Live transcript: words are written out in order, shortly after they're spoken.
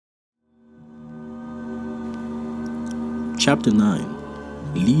Chapter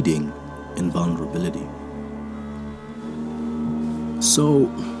 9: Leading in Vulnerability. So,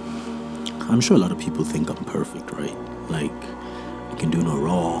 I'm sure a lot of people think I'm perfect, right? Like, I can do no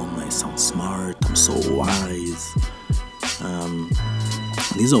wrong, I sound smart, I'm so wise.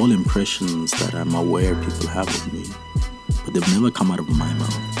 These are all impressions that I'm aware people have of me, but they've never come out of my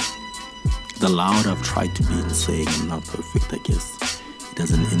mouth. The louder I've tried to be in saying I'm not perfect, I guess it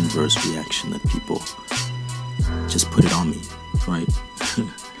has an inverse reaction that people just put it on me, right?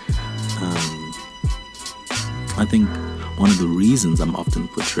 I think one of the reasons I'm often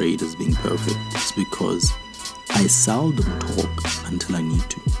portrayed as being perfect is because I seldom talk until I need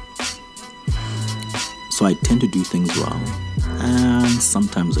to. So I tend to do things well, and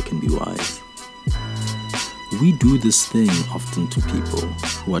sometimes I can be wise. We do this thing often to people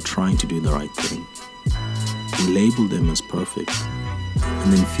who are trying to do the right thing. We label them as perfect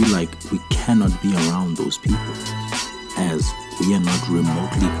and then feel like we cannot be around those people as we are not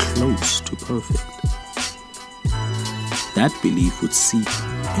remotely close to perfect. That belief would seep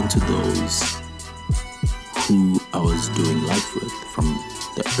into those who I was doing life with from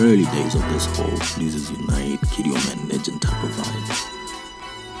the early days of this whole Losers Unite, Kiddie-O-Man legend type of vibe.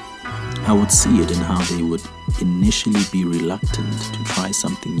 I would see it in how they would initially be reluctant to try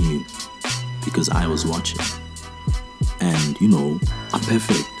something new because I was watching. And I'm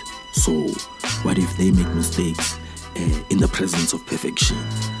perfect, so what if they make mistakes in the presence of perfection?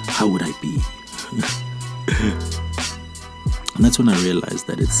 How would I be? And that's when I realized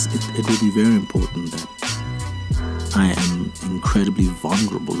that it will be very important that I am incredibly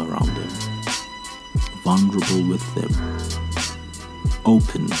vulnerable around them, vulnerable with them,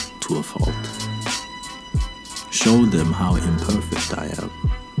 open to a fault. Show them how imperfect I am.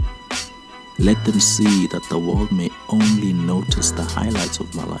 Let them see that the world may only notice the highlights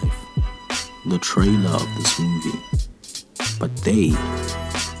of my life, the trailer of this movie, but they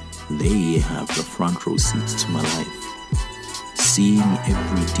have the front row seats to my life, seeing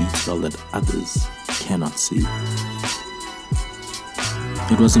every detail that others cannot see.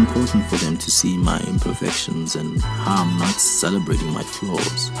 It was important for them to see my imperfections and how I'm not celebrating my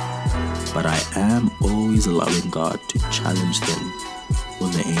flaws, but I am always allowing God to challenge them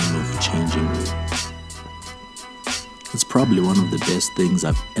with the aim of changing me. It's probably one of the best things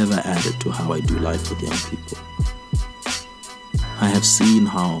I've ever added to how I do life with young people. I have seen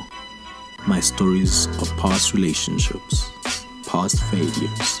how my stories of past relationships, past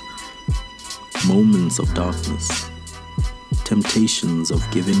failures, moments of darkness, temptations of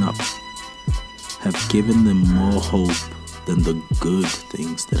giving up, have given them more hope than the good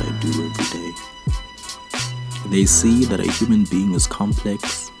things that I do every day. They see that a human being is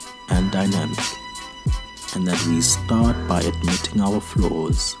complex and dynamic, and that we start by admitting our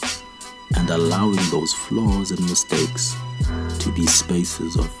flaws and allowing those flaws and mistakes to be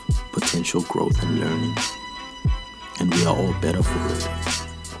spaces of potential growth and learning. And we are all better for it.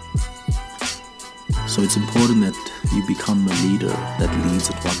 So it's important that you become a leader that leads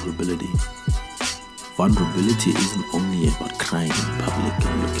with vulnerability. Vulnerability isn't only about crying in public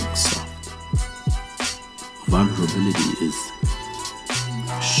and looking soft. Vulnerability is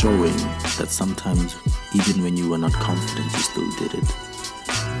showing that sometimes, even when you were not confident, you still did it.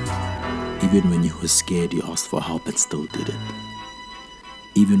 Even when you were scared, you asked for help and still did it.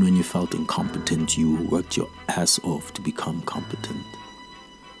 Even when you felt incompetent, you worked your ass off to become competent.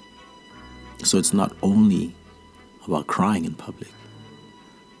 So it's not only about crying in public,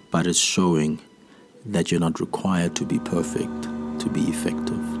 but it's showing that you're not required to be perfect to be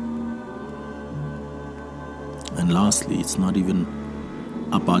effective. And lastly, it's not even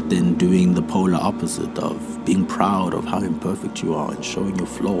about then doing the polar opposite of being proud of how imperfect you are and showing your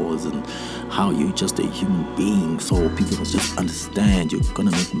flaws and how you're just a human being, so people must just understand you're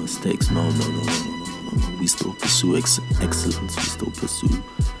gonna make mistakes. No. We still pursue excellence. We still pursue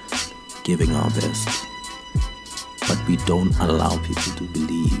giving our best. But we don't allow people to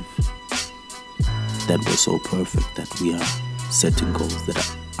believe that we're so perfect that we are setting goals that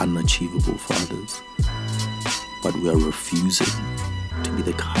are unachievable for others. But we are refusing to be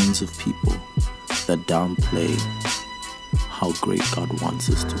the kinds of people that downplay how great God wants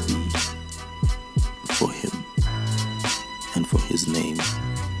us to be for Him and for His name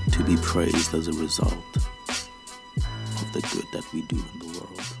to be praised as a result of the good that we do in the world.